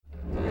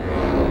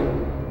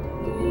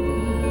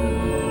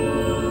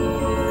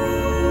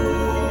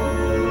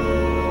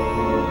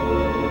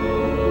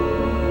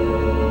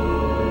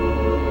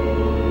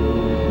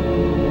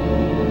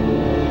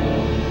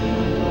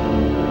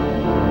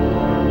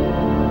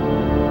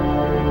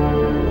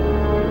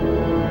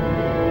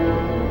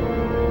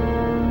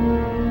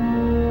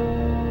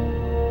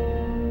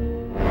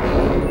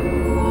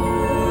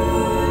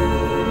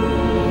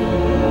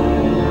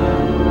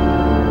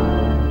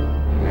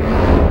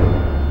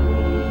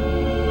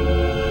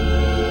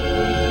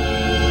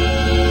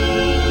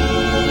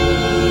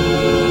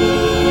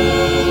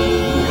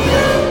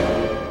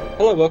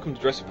welcome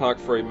to Jurassic Park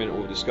for a minute.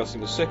 We're discussing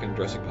the second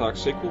Jurassic Park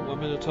sequel, one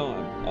minute at a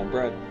time. I'm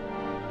Brad.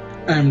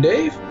 I'm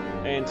Dave.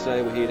 And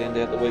today we're here to end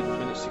out the week with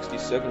minute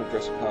 67 of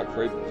Jurassic Park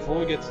 3. But before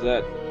we get to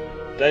that,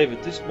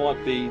 David, this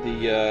might be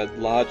the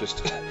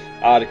largest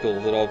article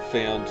that I've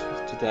found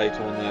to date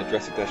on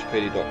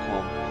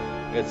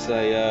Jurassic-pedia.com. It's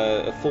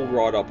a full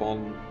write-up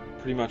on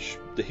pretty much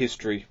the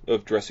history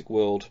of Jurassic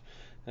World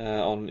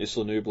on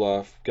Isla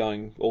Nublar,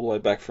 going all the way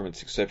back from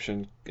its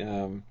inception,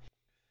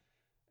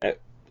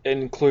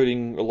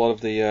 including a lot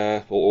of the,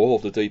 or all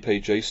of the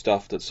DPG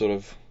stuff that sort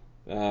of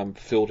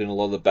filled in a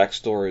lot of the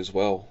backstory as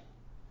well.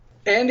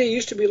 And it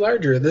used to be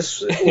larger.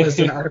 This was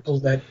an article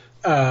that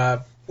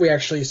we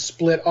actually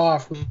split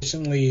off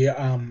recently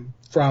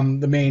from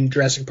the main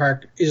Jurassic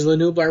Park Isla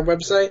Nublar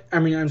website.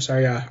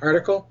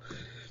 Article.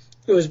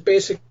 It was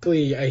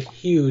basically a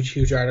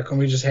huge article.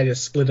 We just had to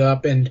split it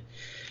up, and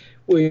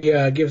we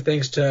give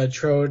thanks to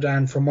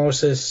Troodon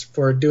Formosus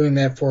for doing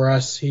that for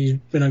us. He's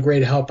been a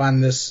great help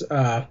on this,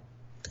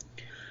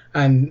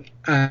 on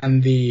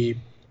the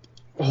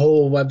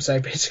whole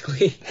website,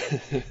 basically.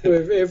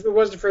 If it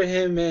wasn't for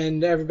him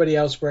and everybody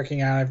else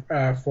working on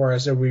it for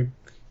us, we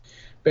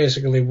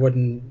basically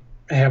wouldn't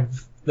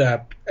have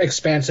the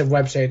expansive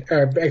website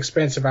or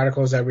expansive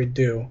articles that we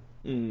do.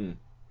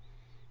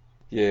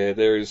 Yeah,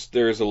 there is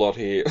a lot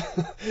here.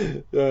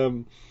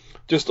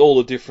 Just all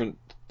the different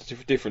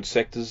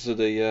sectors of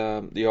the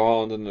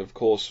island, and of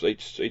course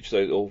each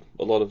a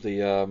lot of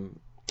the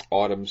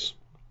items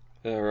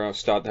are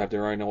starting to have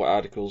their own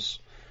articles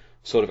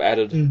sort of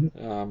added.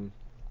 Mm-hmm.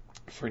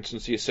 For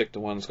instance, your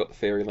sector one's got the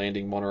ferry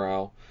landing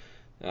monorail,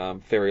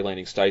 ferry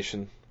landing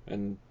station,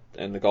 and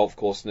the golf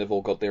course, and they've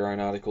all got their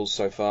own articles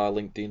so far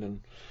linked in,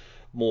 and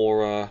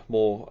more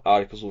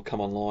articles will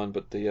come online.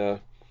 But the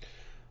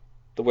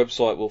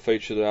website will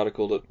feature the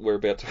article that we're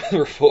about to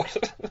report.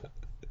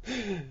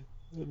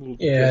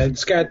 Yeah,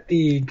 it's got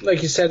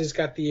like you said, it's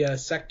got the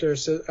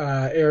sectors,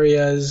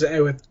 areas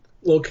with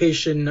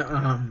location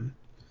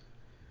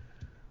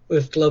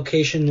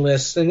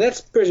lists, and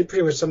that's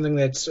pretty much something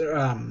that's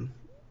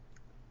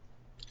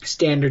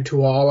standard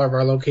to all of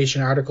our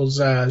location articles.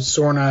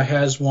 Sorna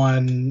has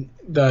one,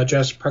 the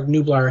Jurassic Park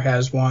Nublar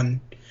has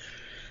one,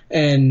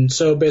 and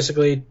so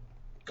basically it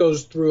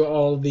goes through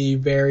all the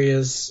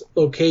various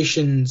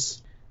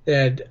locations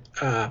that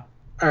are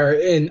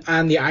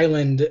on the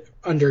island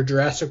under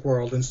Jurassic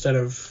World instead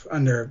of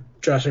under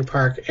Jurassic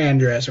Park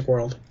and Jurassic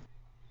World.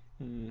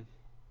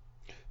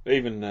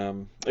 Even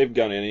going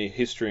to any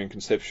history and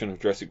conception of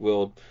Jurassic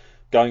World,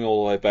 going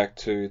all the way back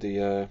to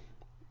the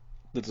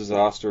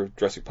disaster of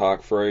Jurassic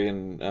Park 3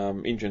 and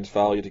InGen's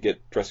failure to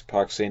get Jurassic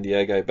Park San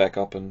Diego back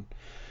up, and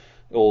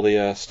all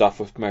the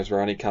stuff with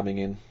Masrani coming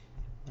in.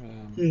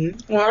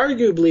 Well,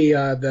 arguably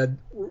the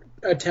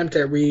attempt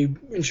at whatever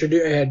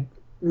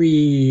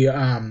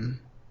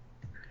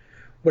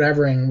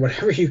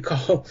you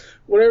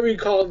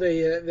call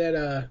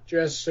that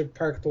Jurassic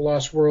Park: The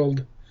Lost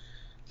World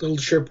little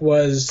trip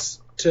was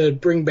to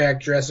bring back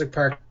Jurassic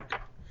Park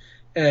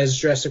as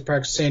Jurassic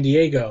Park San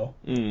Diego.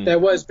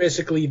 That was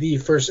basically the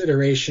first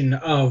iteration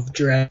of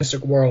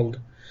Jurassic World.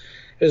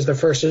 It was the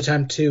first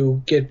attempt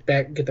to get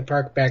the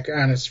park back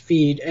on its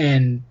feet,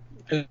 and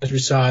as we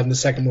saw in the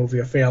second movie,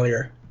 a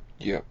failure.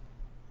 Yep.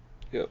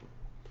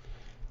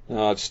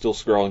 It's still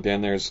scrolling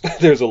down.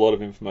 There's a lot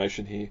of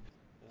information here.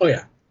 Oh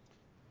yeah.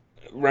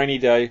 Rainy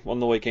day on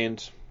the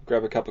weekend,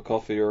 grab a cup of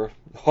coffee or a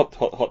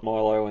hot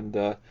Milo and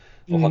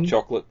or hot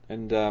chocolate,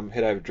 and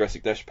head over to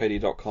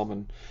Jurassic-pedia.com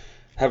and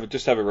have a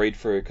read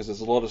through, because there's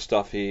a lot of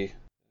stuff here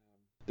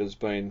that's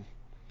been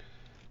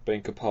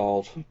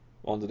compiled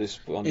onto this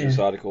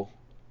article.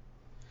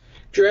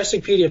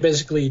 Jurassic-pedia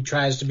basically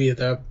tries to be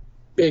the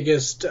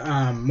biggest,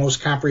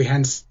 most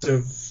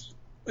comprehensive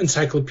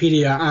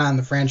encyclopedia on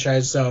the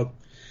franchise, so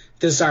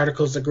this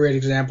article is a great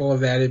example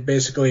of that.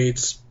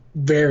 It's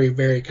very,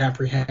 very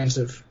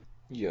comprehensive.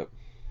 Yep.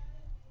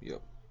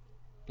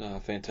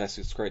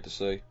 Fantastic. It's great to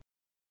see.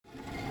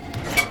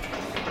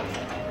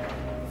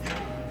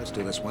 Let's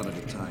do this one at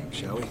a time,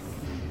 shall we?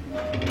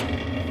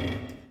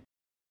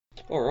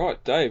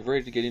 Alright, Dave,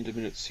 ready to get into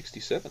minute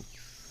 67?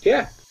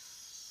 Yeah.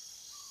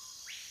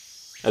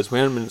 As we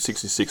enter minute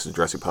 66 in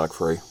Jurassic Park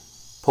 3,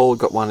 Paul had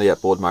got one of the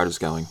outboard motors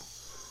going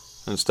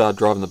and started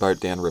driving the boat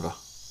downriver.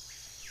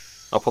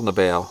 Up on the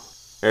bow,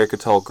 Eric had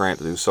told Grant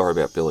that he was sorry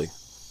about Billy,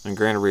 and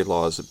Grant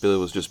realised that Billy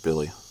was just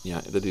Billy,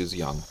 that he was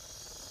young.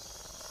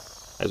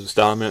 As we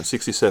start on minute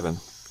 67,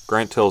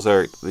 Grant tells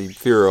Eric that he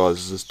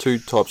theorises there's two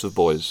types of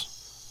boys.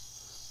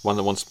 One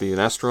that wants to be an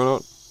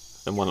astronaut,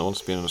 and one that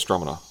wants to be an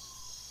astronomer.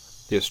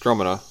 The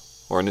astronomer,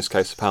 or in this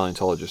case a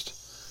paleontologist,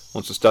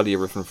 wants to study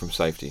everything from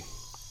safety,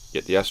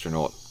 yet the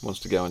astronaut wants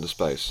to go into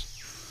space.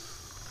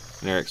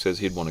 And Eric says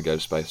he'd want to go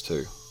to space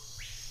too.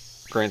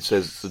 Grant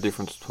says it's the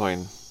difference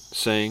between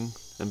seeing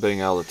and being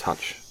able to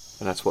touch,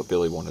 and that's what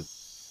Billy wanted.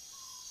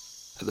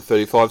 At the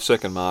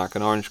 35-second mark,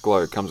 an orange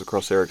glow comes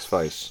across Eric's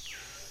face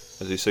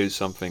as he sees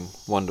something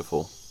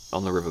wonderful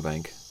on the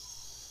riverbank.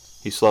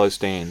 He slowly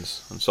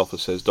stands, and Sopher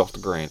says, "Dr.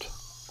 Grant,"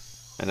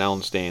 and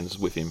Alan stands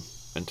with him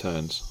and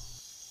turns.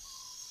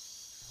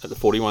 At the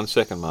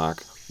 41-second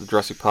mark, the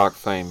Jurassic Park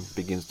theme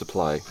begins to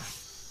play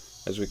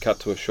as we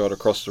cut to a shot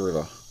across the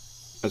river.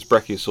 As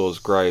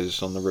brachiosaurs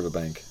graze on the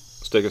riverbank,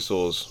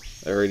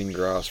 stegosaurs are eating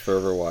grass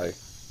further away,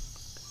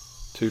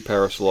 two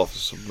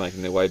parasaurolophus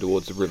making their way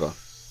towards the river,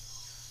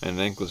 and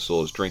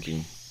ankylosaurs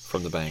drinking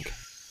from the bank.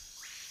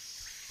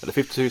 At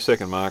the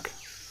 52-second mark,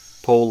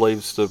 Paul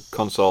leaves the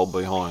console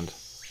behind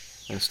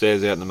and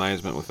stares out in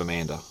amazement with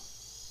Amanda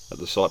at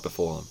the sight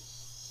before them.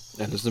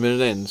 And as the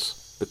minute ends,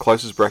 the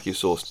closest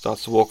brachiosaur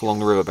starts to walk along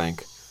the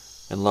riverbank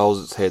and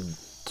lowers its head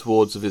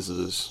towards the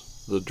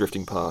visitors that are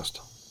drifting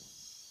past.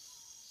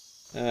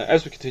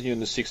 As we continue in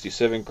the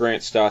 67,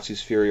 Grant starts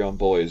his theory on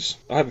boys.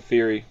 I have a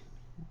theory.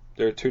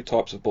 There are two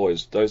types of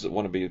boys, those that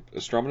want to be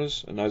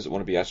astronomers and those that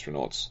want to be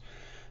astronauts.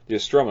 The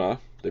astronomer,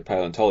 the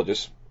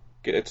paleontologist,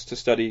 gets to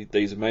study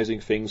these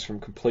amazing things from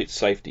complete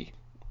safety.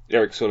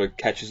 Eric sort of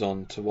catches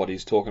on to what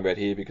he's talking about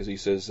here because he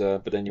says,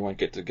 but then you won't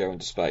get to go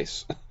into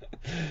space.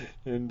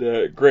 And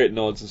Grant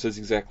nods and says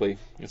exactly,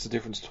 it's the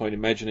difference between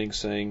imagining,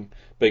 seeing,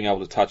 being able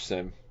to touch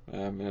them,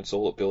 and it's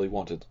all that Billy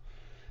wanted.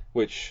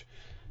 Which,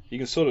 you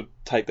can sort of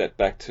take that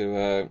back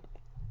to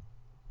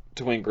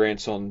when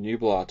Grant's on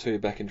Nublar too,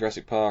 back in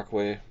Jurassic Park,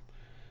 where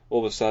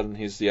all of a sudden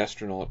he's the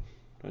astronaut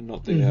and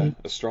not the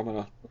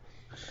astronomer.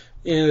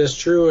 Yeah, that's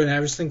true, and I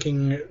was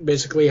thinking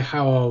basically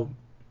how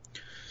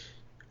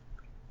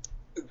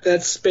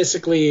that's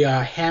basically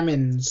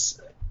Hammond's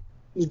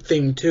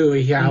thing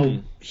too.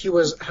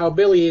 How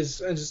Billy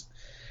is as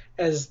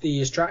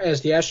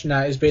the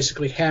astronaut is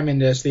basically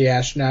Hammond as the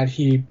astronaut.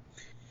 He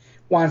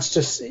wants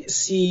to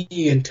see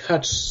and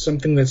touch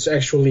something that's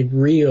actually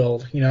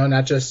real,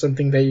 not just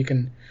something that you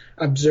can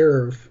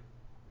observe.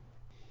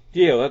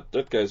 Yeah,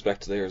 that goes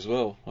back to there as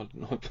well. I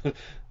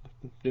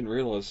didn't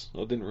realise,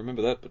 I didn't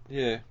remember that, but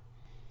yeah.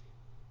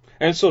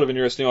 And it's sort of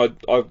interesting.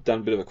 I've done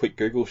a bit of a quick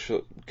Google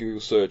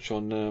search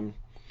on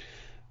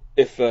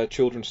if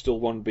children still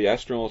want to be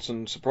astronauts,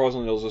 and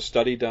surprisingly there was a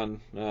study done.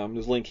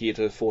 There's a link here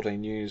to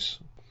 14 News.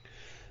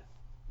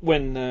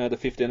 When the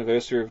 5th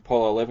anniversary of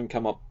Apollo 11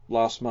 come up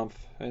last month,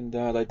 and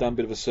they've done a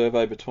bit of a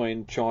survey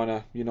between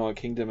China, United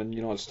Kingdom and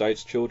United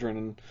States children,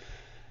 and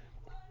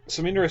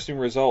some interesting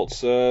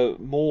results.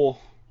 More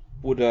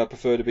would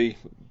prefer to be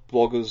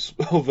bloggers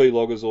or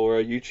vloggers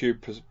or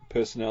YouTube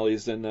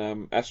personalities than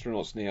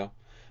astronauts now.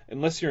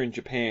 Unless you're in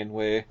Japan,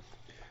 where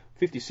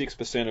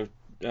 56% of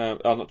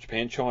not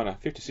Japan, China.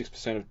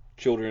 56% of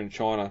children in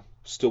China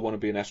still want to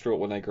be an astronaut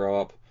when they grow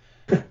up,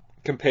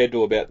 compared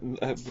to about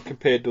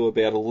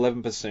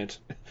 11%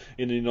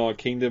 in the United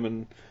Kingdom,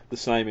 and the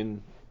same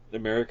in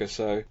America.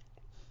 So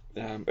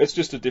it's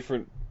just a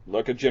different,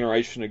 like a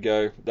generation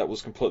ago, that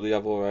was completely the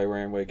other way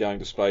around, where going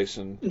to space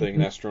and being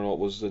an astronaut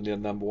was the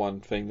number one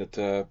thing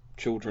that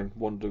children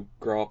wanted to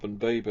grow up and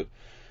be. But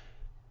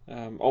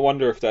I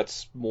wonder if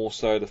that's more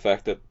so the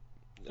fact that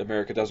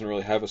America doesn't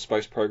really have a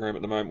space program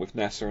at the moment with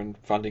NASA and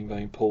funding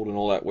being pulled and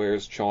all that,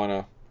 whereas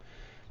China,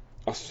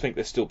 I think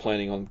they're still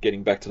planning on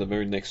getting back to the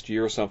moon next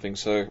year or something.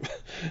 So,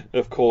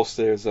 of course,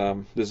 there's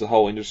a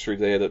whole industry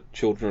there that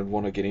children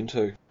want to get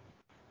into.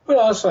 But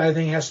also, I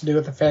think it has to do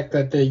with the fact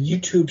that the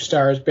YouTube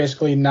star is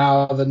basically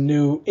now the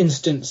new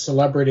instant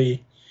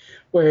celebrity.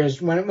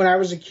 Whereas when I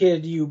was a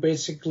kid, you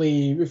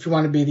basically, if you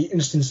want to be the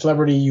instant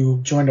celebrity, you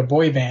joined a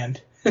boy band.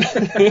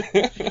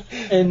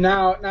 And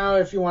now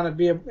if you want to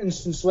be an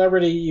instant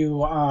celebrity, you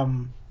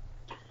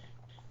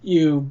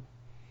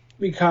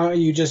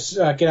just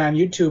get on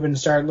YouTube and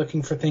start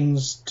looking for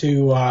things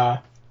to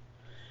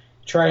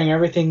trying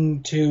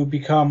everything to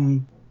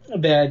become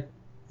that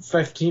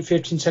 15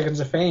 seconds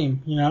of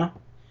fame, Yeah.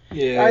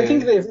 I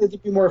think that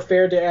it'd be more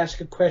fair to ask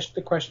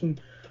the question,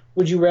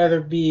 would you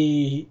rather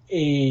be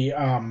a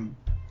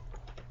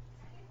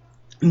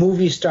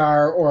movie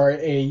star or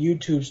a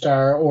YouTube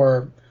star,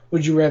 or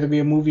would you rather be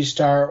a movie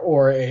star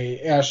or a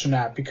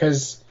astronaut?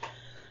 Because,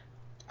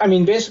 I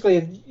mean, basically,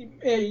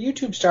 a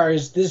YouTube star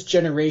is this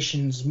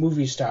generation's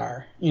movie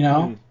star,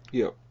 Yeah.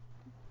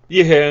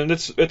 Yeah, and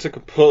it's a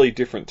completely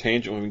different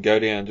tangent when we go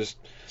down. Just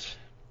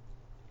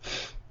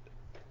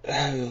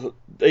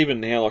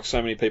even now, like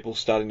so many people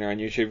starting their own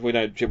YouTube. We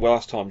know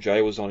last time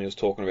Jay was on, he was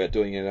talking about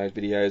doing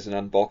videos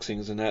and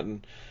unboxings and that,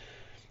 and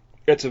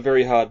it's a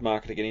very hard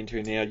market to get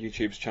into now.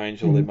 YouTube's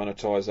changed all their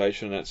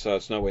monetization, and so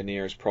it's nowhere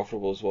near as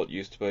profitable as what it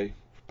used to be.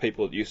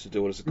 People that used to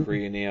do it as a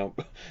career now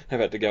have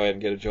had to go out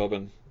and get a job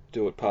and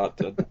do it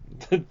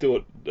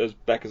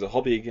back as a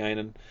hobby again.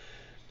 And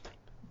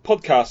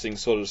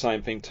podcasting's sort of the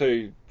same thing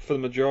too. For the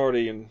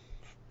majority, and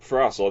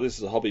for us, this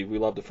is a hobby. We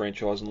love the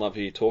franchise and love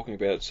hearing talking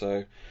about it,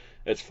 so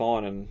it's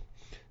fine. And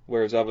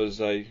whereas others,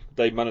 they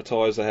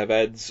monetize, they have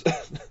ads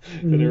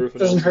and everything.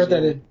 Doesn't hurt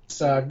that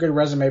it's a good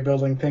resume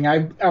building thing.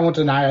 I won't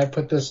deny I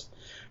put this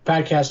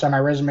podcast on my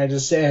resume to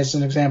say as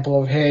an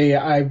example of, hey,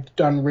 I've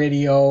done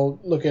radio.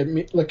 Look at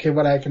me. Look at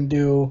what I can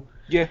do.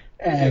 Yeah.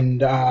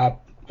 And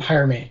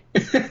hire me.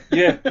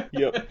 Yeah.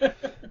 Yep.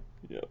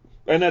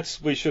 And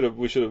we should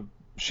have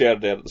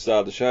shouted out at the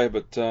start of the show,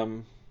 but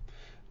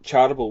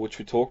Chartable, which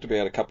we talked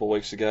about a couple of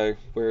weeks ago,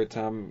 where it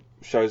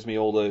shows me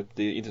all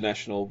the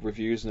international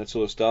reviews and that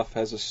sort of stuff,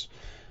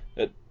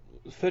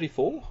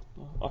 34?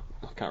 I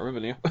can't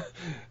remember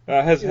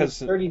now. Has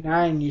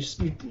 39. You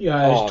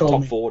oh, told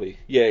top me. 40.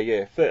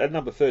 Yeah. At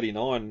number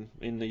 39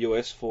 in the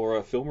US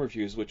for film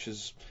reviews, which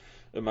is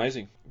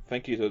amazing.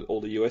 Thank you to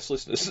all the US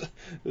listeners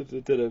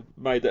that have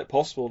made that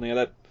possible. Now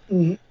that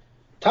Mhm.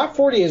 Top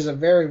 40 is a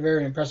very,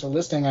 very impressive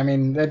listing. I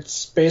mean,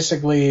 that's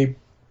basically,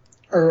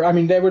 or I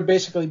mean, that would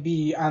basically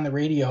be on the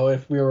radio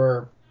if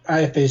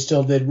they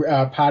still did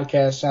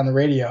podcasts on the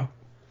radio.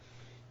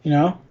 You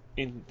know?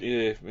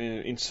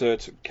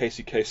 insert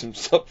Casey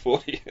Kasem's top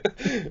 40.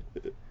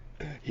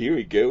 Here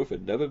we go with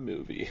another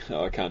movie.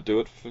 Oh, I can't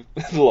do it for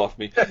the life of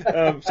me,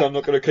 so I'm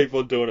not going to keep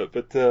on doing it.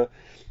 But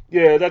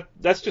yeah,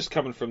 that's just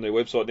coming from their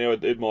website now.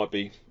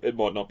 It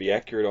might not be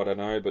accurate. I don't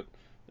know, but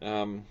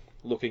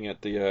looking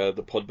at the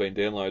Podbean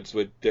downloads,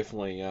 we're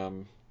definitely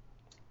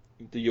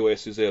the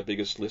US is our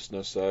biggest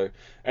listener. So,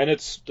 and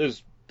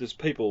there's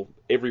people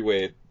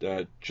everywhere: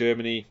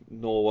 Germany,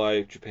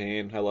 Norway,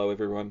 Japan. Hello,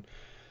 everyone.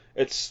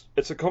 It's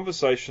a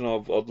conversation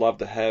I'd love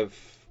to have.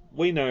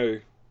 We know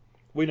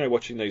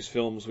watching these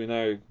films, we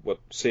know what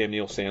Sam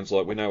Neill sounds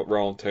like. We know what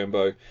Roland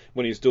Turnbow,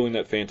 when he's doing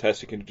that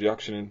fantastic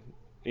introduction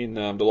in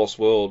The Lost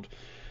World,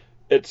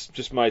 it's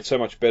just made so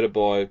much better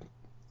by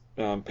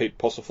Pete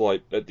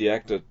Postlethwaite, the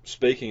actor,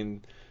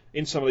 speaking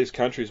in some of these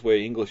countries where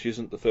English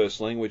isn't the first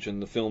language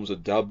and the films are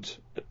dubbed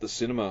at the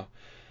cinema.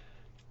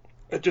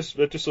 It just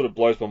sort of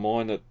blows my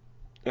mind that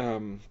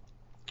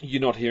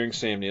you're not hearing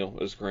Sam Neill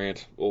as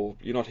Grant, or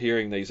you're not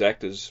hearing these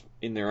actors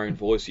in their own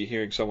voice. You're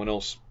hearing someone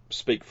else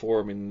speak for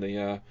them in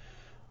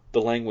the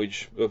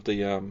language of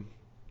the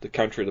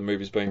country the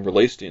movie's being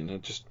released in.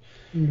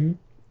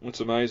 It's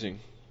amazing.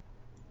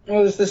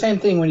 Well, it's the same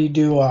thing when you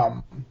do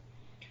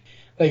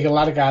like a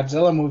lot of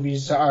Godzilla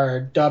movies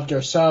are dubbed or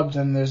subbed,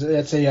 and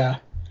that's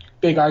a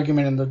big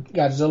argument in the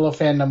Godzilla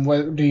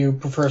fandom. Do you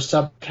prefer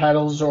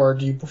subtitles or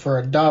do you prefer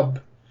a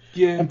dub?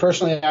 Yeah. And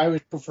personally, I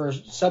would prefer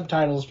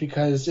subtitles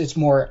because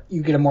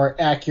you get a more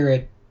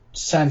accurate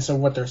sense of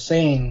what they're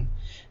saying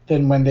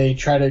than when they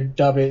try to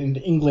dub it into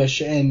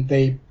English, and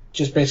they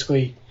just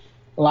basically,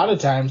 a lot of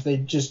times, they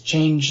just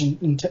change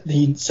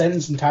the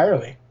sentence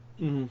entirely.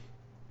 Mm-hmm.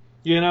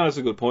 Yeah, no, that's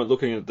a good point.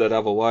 Looking at it that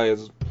other way,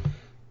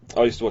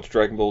 I used to watch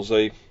Dragon Ball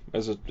Z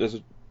as a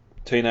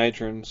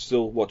teenager and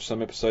still watch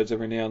some episodes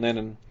every now and then,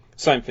 and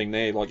same thing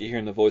there. Like, you're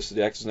hearing the voice of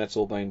the actors, and that's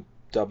all been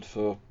dubbed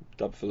for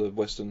the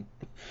Western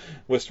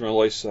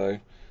release. So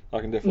I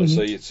can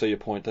definitely see your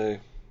point there.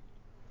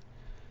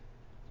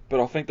 But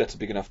I think that's a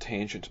big enough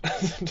tangent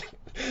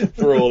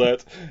for all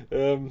that.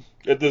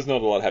 There's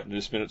not a lot happening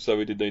this minute, so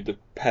we did need to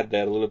pad it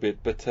out a little bit.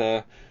 But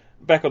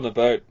back on the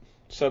boat,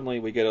 suddenly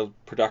we get a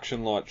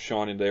production light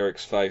shine into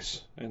Eric's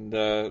face, and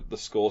the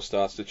score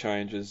starts to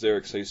change as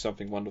Eric sees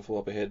something wonderful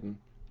up ahead. And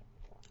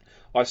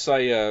I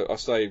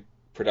say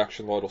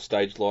production light or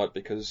stage light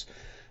because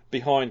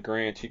behind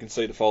Grant you can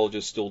see the foliage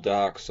is still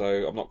dark,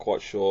 so I'm not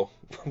quite sure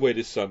where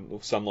this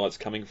sunlight's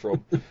coming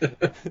from.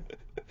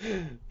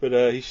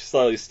 But he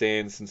slowly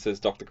stands and says,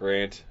 "Dr.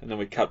 Grant," and then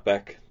we cut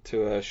back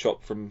to a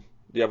shot from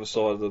the other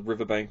side of the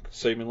riverbank,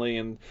 seemingly,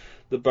 and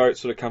the boat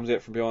sort of comes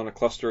out from behind a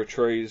cluster of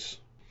trees,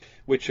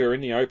 which are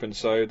in the open,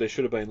 so there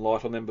should have been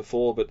light on them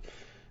before, but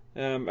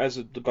as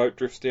the boat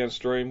drifts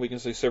downstream, we can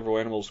see several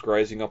animals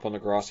grazing up on the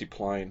grassy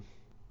plain.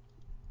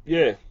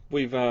 Yeah,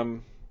 we've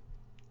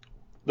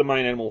the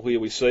main animal here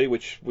we see,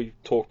 which we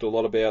talked a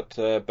lot about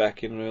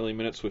back in early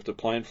minutes with the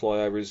plane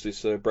flyover, is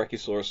this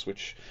Brachiosaurus,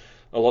 which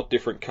a lot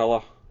different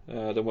colour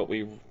than what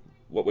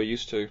we're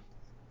used to.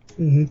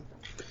 Mm-hmm.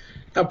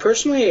 Now,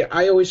 personally,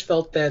 I always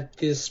felt that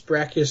this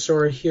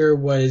Brachiosaur here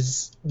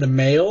was the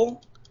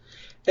male,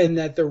 and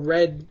that the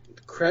red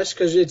crest,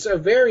 because there's a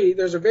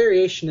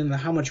variation in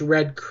how much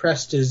red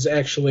crest is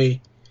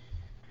actually,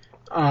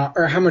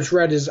 or how much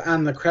red is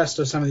on the crest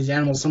of some of these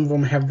animals. Some of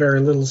them have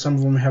very little, some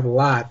of them have a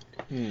lot.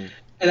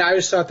 And I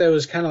always thought that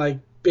was kind of like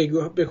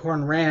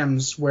bighorn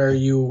rams, where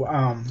you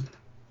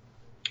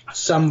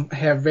some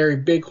have very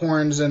big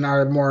horns and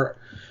are more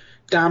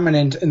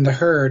dominant in the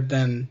herd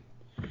than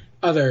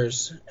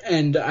others.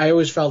 And I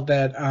always felt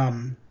that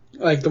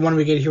like the one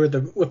we get here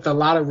with a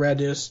lot of red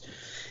is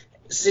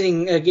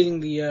getting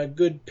the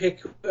good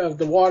pick of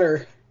the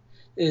water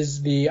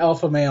is the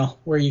alpha male,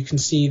 where you can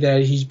see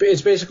that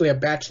it's basically a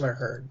bachelor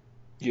herd.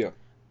 Yeah.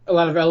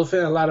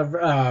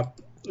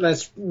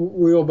 That's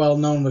real well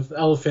known with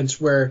elephants,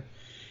 where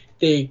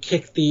the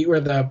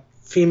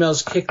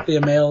females kick the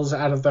males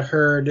out of the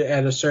herd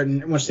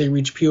once they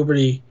reach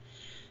puberty,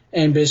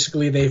 and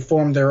basically they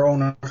form their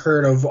own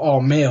herd of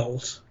all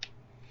males.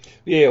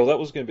 Yeah, well, that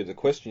was going to be the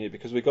question here,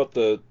 because we got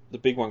the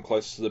big one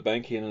closest to the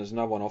bank here, and there's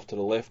another one off to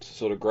the left,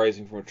 sort of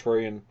grazing from a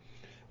tree, and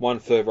one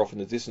further off in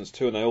the distance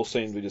too, and they all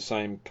seem to be the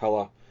same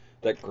colour,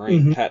 that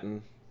green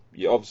pattern.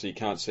 You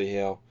can't see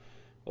the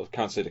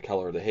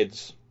colour of the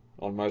heads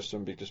on most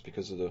of them, just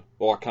because of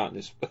I can't in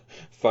this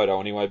photo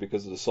anyway,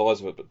 because of the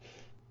size of it. But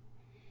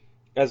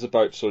as the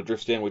boat sort of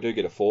drifts down, we do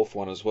get a fourth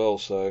one as well.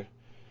 So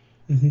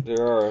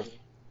there are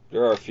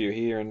a few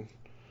here, and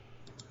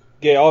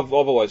yeah, I've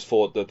always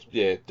thought that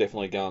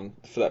definitely going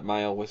for that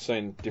male. We're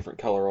seeing different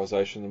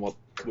colorization than what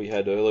we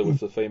had earlier with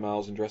the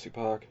females in Jurassic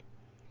Park.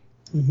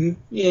 Mm-hmm.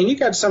 Yeah, and you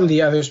got some of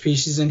the other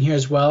species in here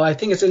as well. I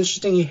think it's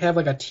interesting you have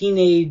like a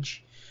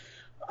teenage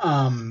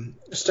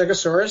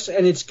Stegosaurus,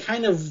 and it's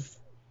kind of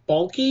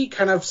bulky,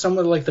 kind of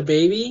somewhat like the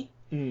baby,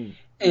 and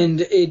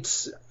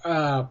its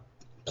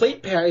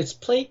its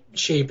plate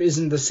shape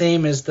isn't the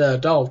same as the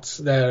adults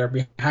that are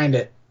behind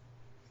it.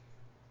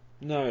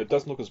 No, it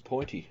doesn't look as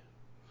pointy.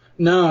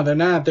 No, they're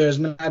not.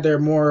 They're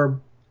more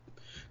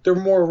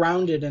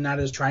rounded and not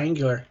as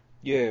triangular.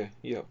 Yeah.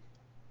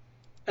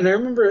 And I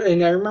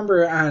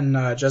remember on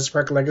Jurassic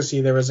Park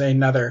Legacy there was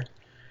another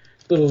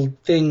little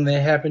thing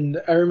that happened.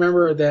 I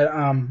remember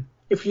that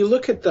if you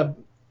look at the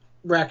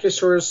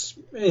Brachiosaurus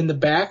in the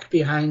back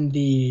behind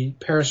the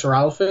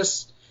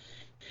Parasaurolophus,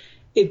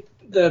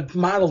 the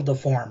model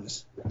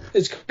deforms.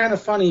 It's kind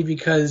of funny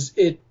because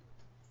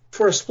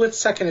for a split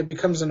second it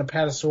becomes an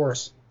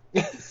Apatosaurus.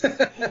 This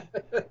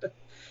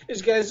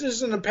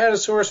is an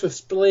Apatosaurus with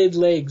splayed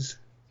legs.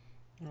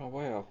 Oh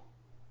wow!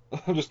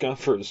 I'm just going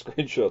through the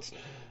screenshots.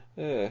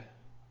 Yeah,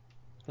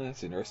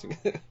 that's interesting.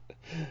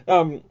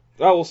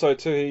 Also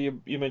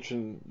too, you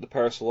mentioned the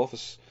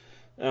Parasaurolophus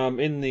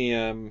in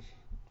the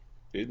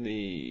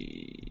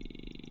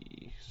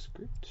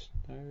script.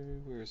 No,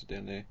 where is it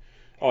down there?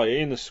 Oh yeah,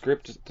 in the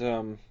script it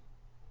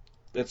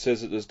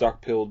says that there's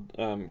duck-billed.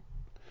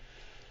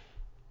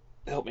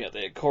 Help me out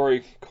there,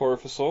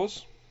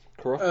 Coryphosaurs.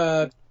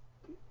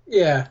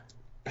 Yeah.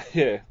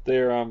 Yeah,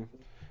 they're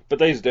but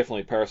these are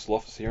definitely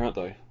Parasaurolophus here, aren't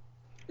they?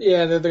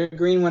 Yeah, they're the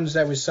green ones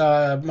that we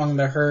saw among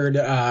the herd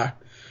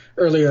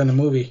earlier in the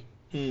movie.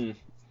 And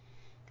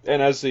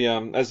as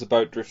the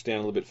boat drifts down a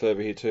little bit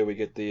further here too, we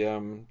get the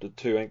one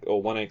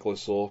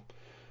ankylosaur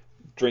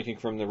drinking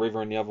from the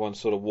river, and the other one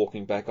sort of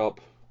walking back up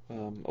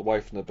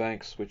away from the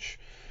banks, which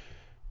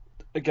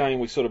again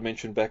we sort of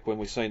mentioned back when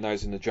we seen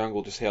those in the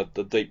jungle, just how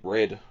the deep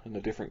red and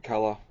the different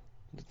colour,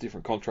 the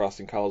different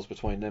contrasting colours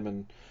between them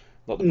and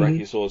not the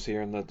brachiosaurs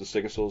here and the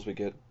stegosaurs we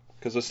get.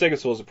 Because the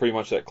stegosaurs are pretty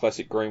much that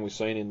classic green we've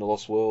seen in The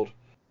Lost World.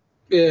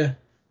 Yeah.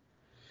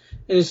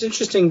 And it's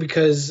interesting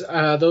because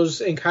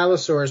those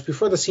ankylosaurs,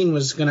 before the scene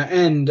was going to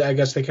end, I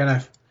guess they kind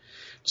of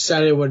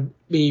decided it would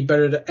be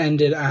better to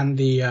end it on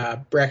the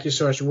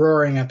brachiosaurus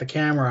roaring at the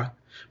camera.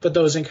 But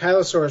those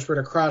ankylosaurs were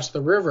to cross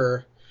the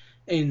river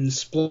and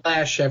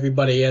splash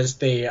everybody as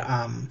they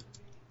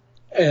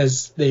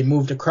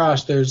moved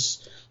across.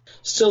 There's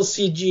still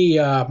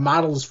CG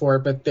models for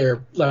it, but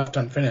they're left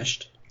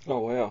unfinished. Oh,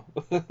 wow.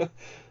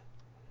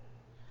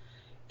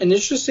 And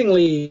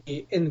interestingly,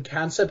 in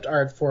concept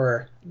art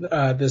for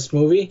this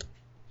movie,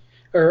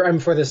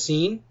 for the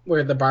scene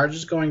where the barge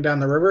is going down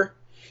the river,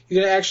 you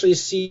can actually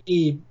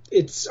see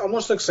it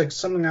almost looks like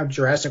something out of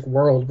Jurassic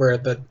World, where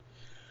the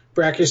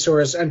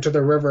Brachiosaurus enter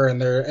the river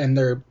and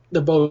the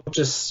boat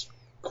just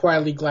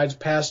quietly glides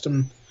past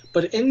them.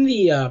 But in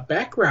the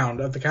background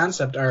of the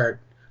concept art,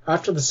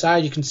 off to the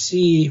side, you can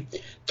see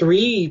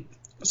 3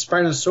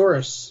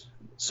 Spinosaurus.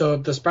 So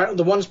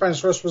the one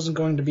Spinosaurus wasn't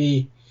going to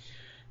be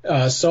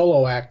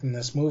solo act in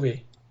this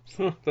movie.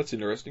 That's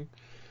interesting.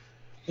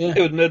 Yeah,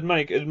 it'd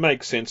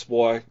make sense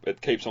why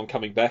it keeps on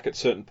coming back at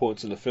certain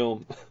points in the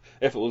film.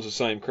 If it was the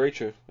same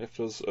creature, if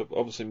it was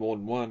obviously more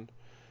than one.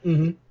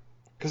 Mm-hmm.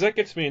 Because that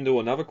gets me into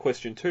another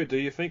question too. Do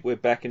you think we're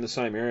back in the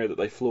same area that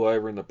they flew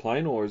over in the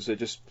plane, or is there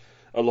just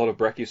a lot of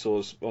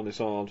brachiosaurs on this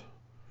island?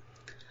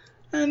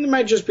 And there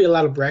might just be a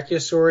lot of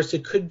brachiosaurus.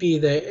 It could be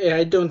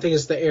I don't think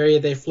it's the area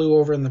they flew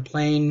over in the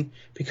plane,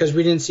 because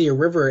we didn't see a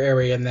river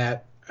area in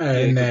that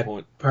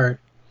part.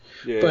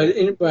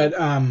 Yeah. But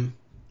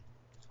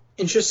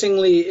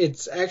interestingly,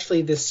 it's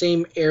actually the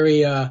same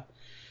area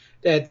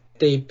that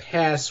they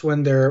pass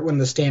when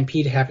the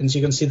stampede happens.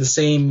 You can see the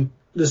same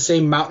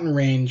mountain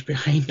range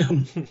behind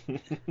them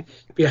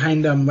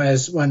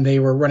as when they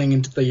were running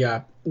into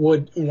the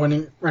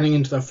running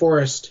into the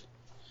forest.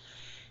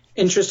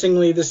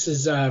 Interestingly, this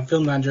is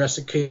filmed on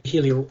Jurassic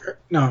Kahili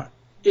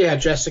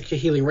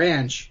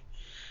Ranch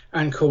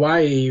on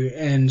Kauai,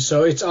 and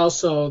so it's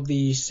also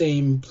the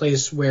same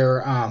place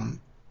where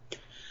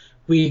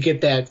we get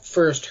that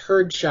first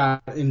herd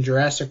shot in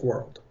Jurassic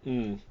World.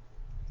 Mm.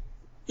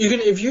 You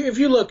can if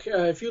you look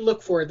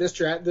for it,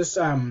 this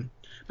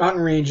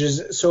mountain range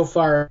is so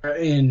far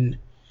in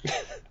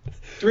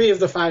 3 of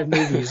the 5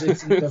 movies.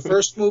 It's in the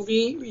first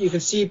movie. You can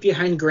see it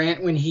behind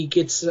Grant when he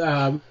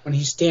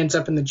stands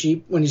up in the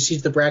Jeep when he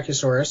sees the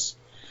Brachiosaurus.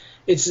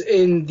 It's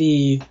in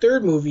the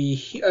 3rd movie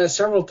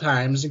several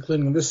times,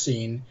 including this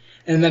scene,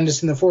 and then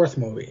it's in the 4th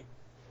movie.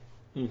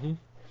 Mm-hmm.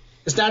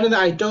 It's not in.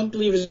 I don't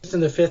believe it's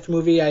in the 5th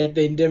movie.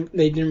 They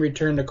didn't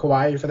return to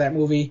Kauai for that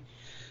movie,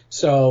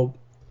 so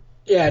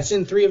yeah, it's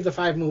in 3 of the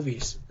 5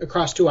 movies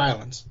across 2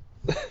 islands.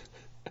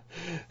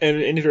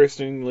 And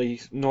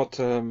interestingly, not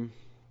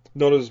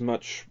as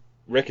much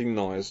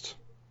recognised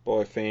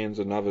by fans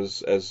and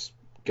others as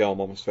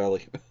Gallimamus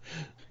Valley.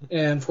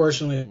 Yeah,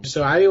 unfortunately.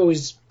 So I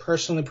always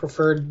personally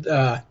preferred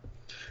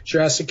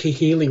Jurassic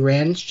Kahili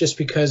Ranch just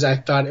because I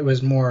thought it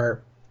was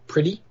more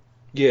pretty.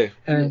 Yeah.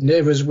 And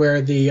it was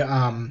where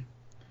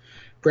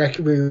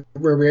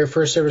where we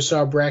first ever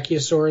saw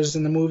brachiosaurs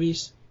in the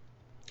movies.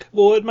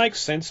 Well, it makes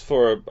sense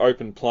for an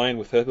open plain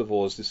with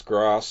herbivores, this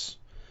grass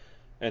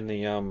and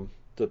the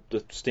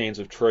stands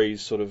of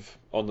trees sort of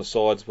on the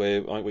sides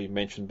where, like we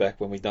mentioned back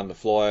when we done the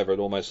flyover, it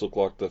almost looked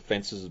like the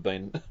fences had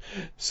been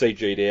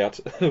CG'd out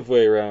of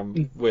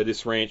where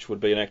this ranch would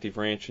be an active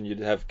ranch and you'd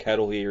have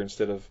cattle here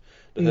instead of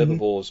the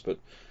herbivores. But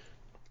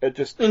it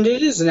just And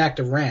it is an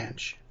active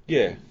ranch.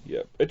 yeah,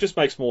 it just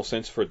makes more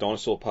sense for a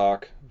dinosaur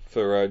park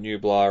for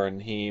Nublar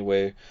and here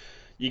where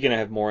you're going to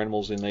have more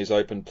animals in these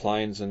open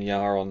plains than you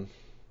are on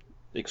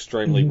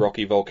extremely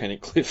rocky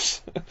volcanic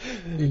cliffs.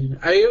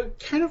 I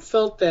kind of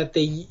felt that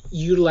they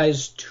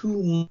utilized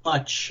too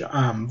much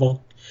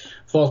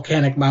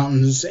volcanic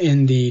mountains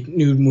in the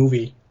nude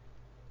movie.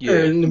 Or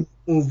in the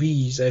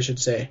movies, I should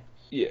say.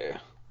 Yeah,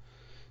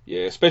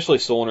 especially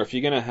sauna. If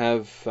you're gonna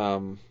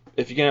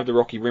have the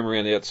rocky rim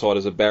around the outside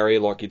as a barrier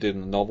like you did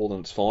in the novel, then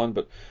it's fine.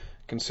 But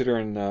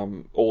considering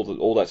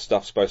all that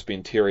stuff's supposed to be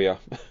interior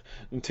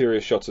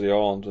shots of the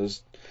island,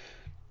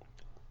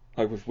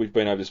 like we've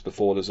been over this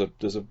before. There's a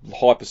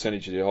high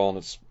percentage of the island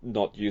that's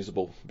not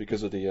usable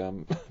because of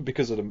the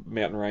because of the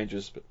mountain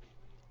ranges. But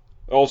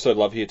I also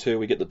love here too.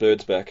 We get the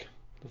birds back.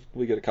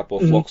 We get a couple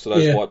of flocks of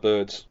those white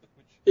birds.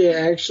 Yeah,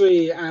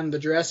 actually, on the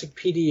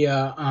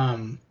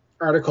Jurassicpedia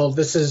article,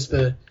 this is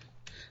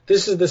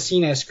the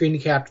scene I screen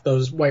capped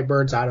those white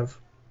birds out of.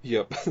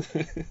 Yep.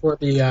 For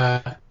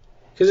the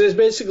because it's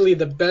basically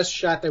the best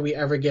shot that we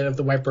ever get of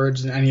the white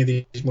birds in any of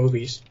these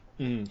movies.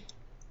 Mm.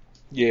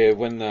 Yeah,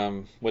 when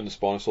the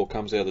Spinosaur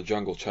comes out of the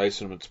jungle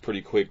chasing them, it's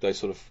pretty quick. They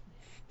sort of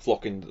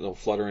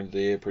flutter into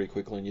the air pretty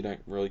quickly, and you don't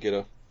really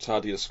it's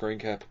hard to get a screen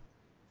cap.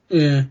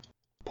 Yeah.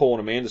 Paul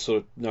and Amanda sort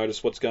of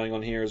notice what's going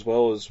on here as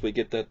well as we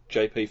get that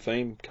JP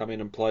theme come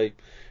in and play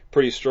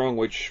pretty strong,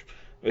 which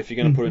if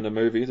you're going to put in a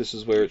movie, this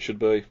is where it should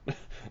be.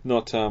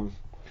 Not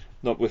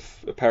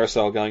with a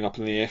parasail going up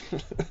in the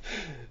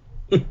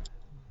air.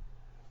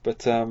 But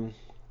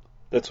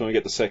that's when we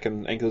get the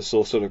second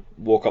Ankylosaur sort of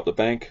walk up the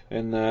bank,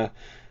 and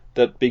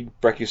that big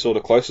Brachiosaur,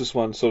 the closest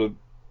one, sort of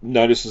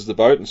notices the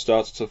boat and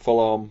starts to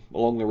follow them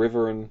along the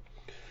river, and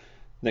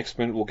next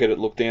minute we'll get it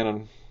look down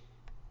and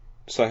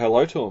say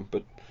hello to him.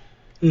 But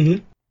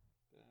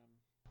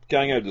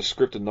going over the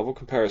script and novel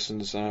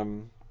comparisons,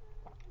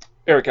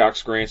 Eric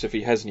asks Grant if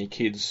he has any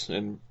kids,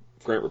 and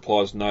Grant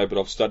replies, no, but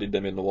I've studied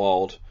them in the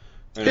wild.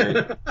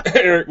 And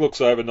Eric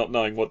looks over not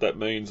knowing what that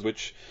means,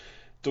 which,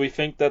 do we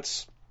think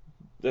that's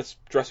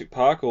Jurassic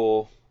Park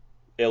or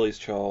Ellie's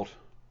child?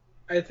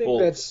 I think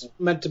that's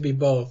meant to be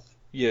both.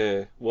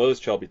 Yeah, well, his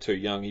child would be too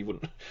young. He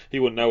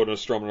wouldn't know what an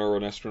astronomer or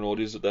an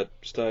astronaut is at that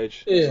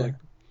stage. Yeah.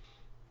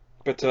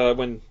 But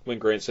when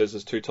Grant says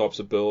there's two types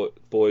of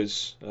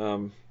boys,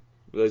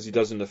 as he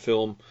does in the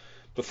film,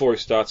 before he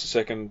starts the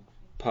second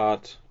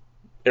part,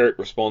 Eric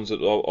responds that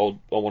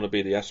I want to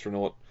be the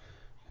astronaut.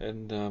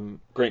 And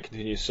Grant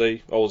continues,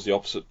 see, I was the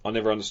opposite. I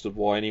never understood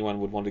why anyone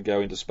would want to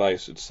go into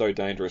space. It's so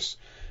dangerous.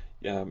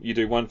 You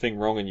do one thing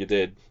wrong and you're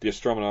dead. The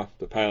astronomer,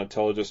 the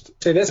paleontologist.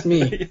 Say, that's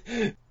me.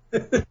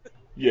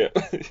 Yeah.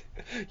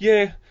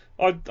 Yeah,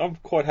 I'm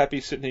quite happy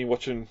sitting here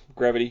watching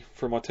Gravity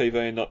from my TV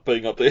and not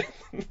being up there.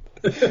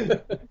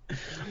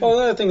 Well,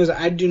 another thing is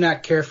I do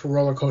not care for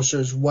roller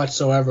coasters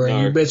whatsoever. No.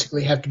 And you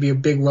basically have to be a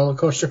big roller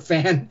coaster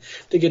fan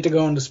to get to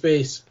go into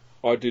space.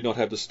 I do not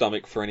have the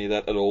stomach for any of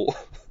that at all.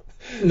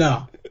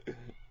 No.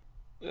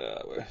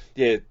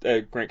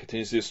 Grant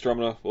continues, the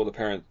astronomer or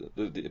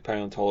the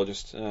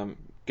paleontologist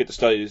get to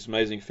study these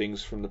amazing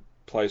things from the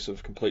place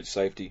of complete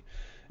safety.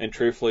 And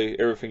truthfully,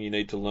 everything you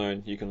need to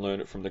learn, you can learn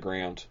it from the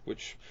ground,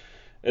 which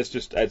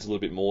just adds a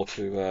little bit more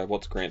to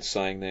what Grant's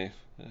saying there.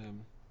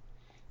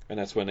 And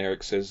that's when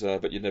Eric says,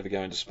 but you'd never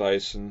go into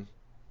space, and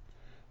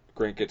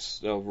Grant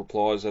gets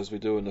replies as we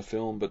do in the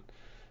film, but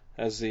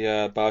as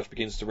the barge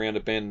begins to round a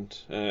bend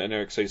and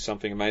Eric sees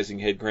something amazing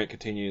ahead, Grant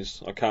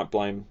continues, I can't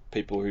blame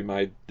people who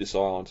made this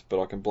island,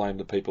 but I can blame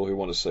the people who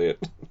want to see it.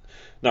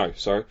 No,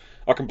 sorry.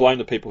 I can blame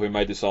the people who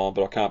made this island,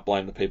 but I can't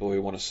blame the people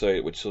who want to see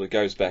it, which sort of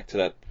goes back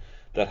to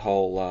that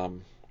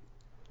whole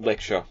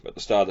lecture at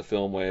the start of the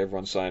film where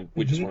everyone's saying,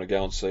 we just want to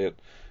go and see it,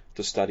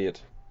 to study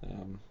it.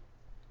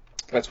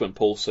 That's when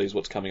Paul sees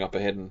what's coming up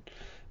ahead and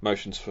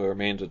motions for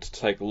Amanda to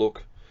take a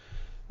look.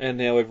 And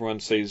now everyone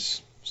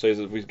sees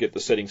that we get the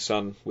setting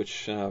sun,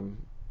 which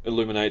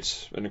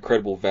illuminates an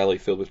incredible valley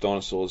filled with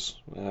dinosaurs.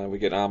 We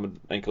get armored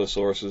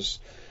ankylosauruses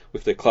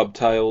with their club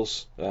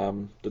tails,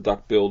 the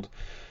duck-billed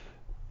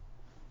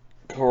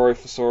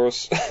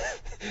Coryphosaurus,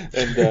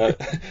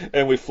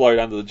 and we float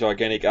under the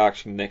gigantic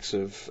arching necks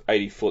of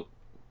 80-foot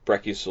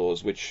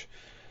brachiosaurs, which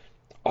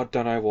I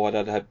don't know why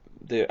they'd have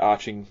their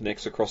arching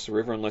necks across the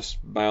river unless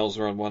males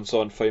are on one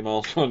side and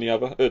females are on the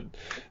other.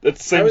 It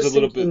seems a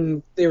little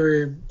bit. They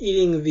were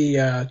eating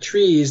the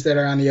trees that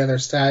are on the other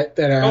side,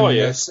 that are on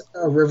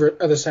the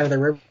other side of the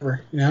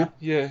river. You know?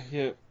 Yeah.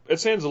 It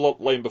sounds a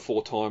lot Land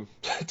Before Time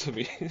to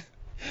me.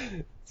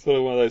 Sort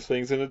of one of those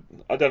things, and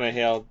I don't know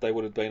how they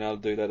would have been able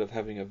to do that of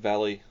having a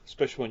valley,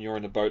 especially when you're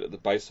in a boat at the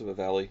base of a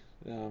valley,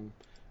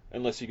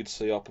 unless you could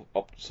see up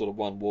sort of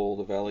one wall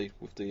of the valley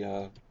with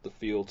the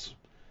fields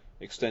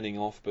extending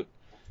off. But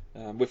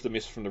with the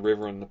mist from the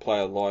river and the play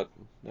of light,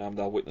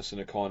 they're witnessing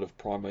a kind of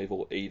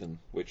primeval Eden,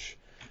 which,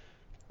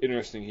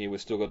 interesting here,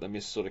 we've still got the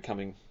mist sort of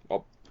coming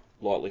up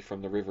lightly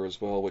from the river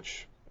as well,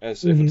 which,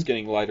 if it's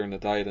getting later in the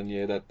day, then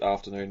that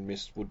afternoon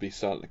mist would be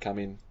starting to come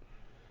in.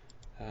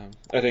 And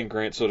then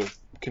Grant sort of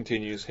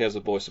continues, how's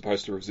a boy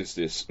supposed to resist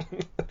this?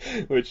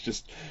 Which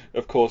just,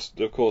 of course,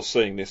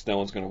 seeing this, no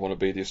one's going to want to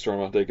be the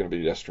astronomer. They're going to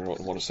be the astronaut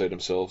and want to see it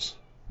themselves.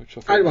 Which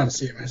I'd want to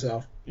see it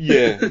myself.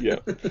 Yeah.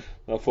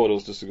 I thought it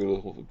was just a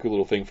good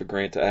little thing for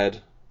Grant to add.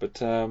 But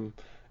in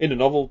the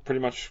novel, pretty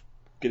much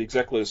get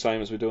exactly the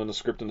same as we do in the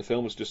script and the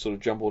film. It's just sort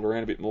of jumbled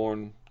around a bit more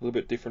in a little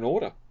bit different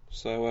order.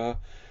 So,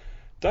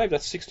 Dave,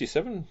 that's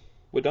 67.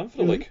 We're done for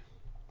the week.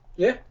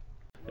 Yeah.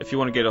 If you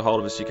want to get a hold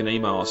of us, you can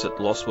email us at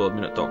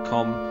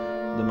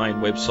lostworldminute.com. The main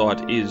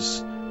website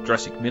is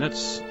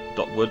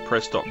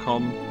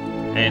jurassicminutes.wordpress.com,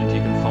 and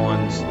you can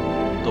find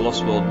the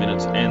Lost World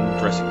Minutes and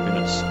Jurassic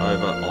Minutes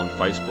over on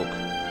Facebook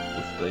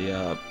with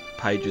the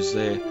pages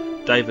there.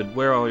 David,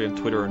 where are you on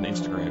Twitter and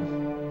Instagram?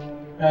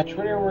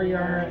 Twitter, we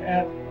are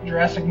at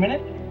Jurassic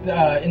Minute.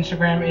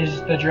 Instagram is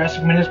the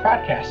Jurassic Minutes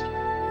Podcast.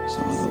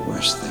 Some of the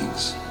worst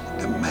things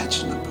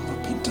imaginable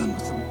have been done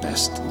with the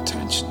best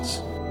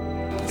intentions.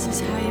 This is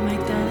how you make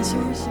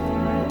dinosaurs?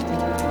 No.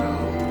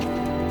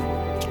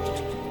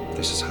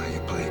 This is how you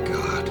play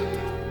God.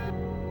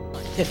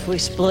 If we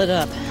split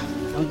up,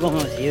 I'm going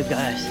with you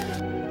guys.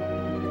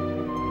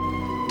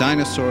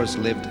 Dinosaurs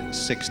lived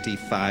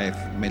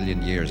 65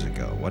 million years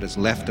ago. What is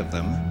left of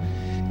them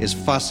is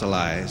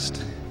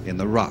fossilized in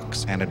the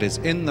rocks, and it is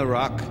in the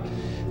rock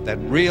that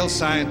real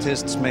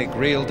scientists make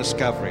real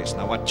discoveries.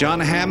 Now, what John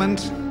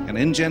Hammond and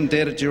InGen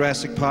did at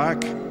Jurassic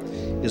Park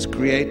is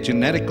create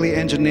genetically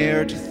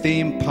engineered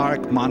theme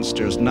park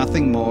monsters,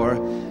 nothing more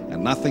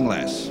and nothing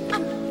less.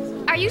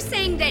 Are you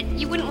saying that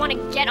you wouldn't want to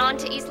get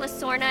onto Isla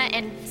Sorna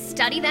and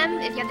study them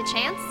if you had the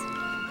chance?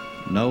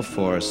 No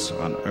force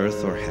on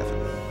earth or heaven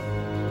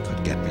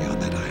could get me on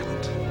that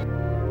island.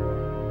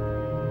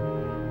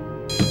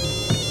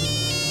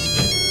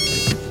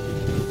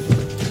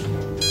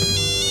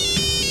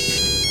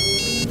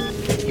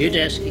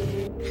 Udesky.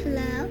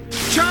 Hello?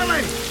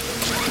 Charlie!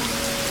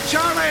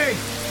 Charlie!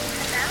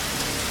 Hello?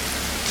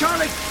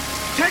 Charlie,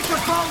 take the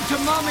phone to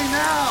Mommy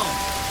now!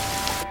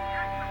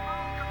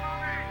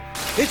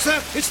 It's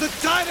the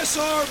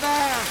dinosaur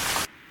man!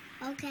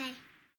 Okay.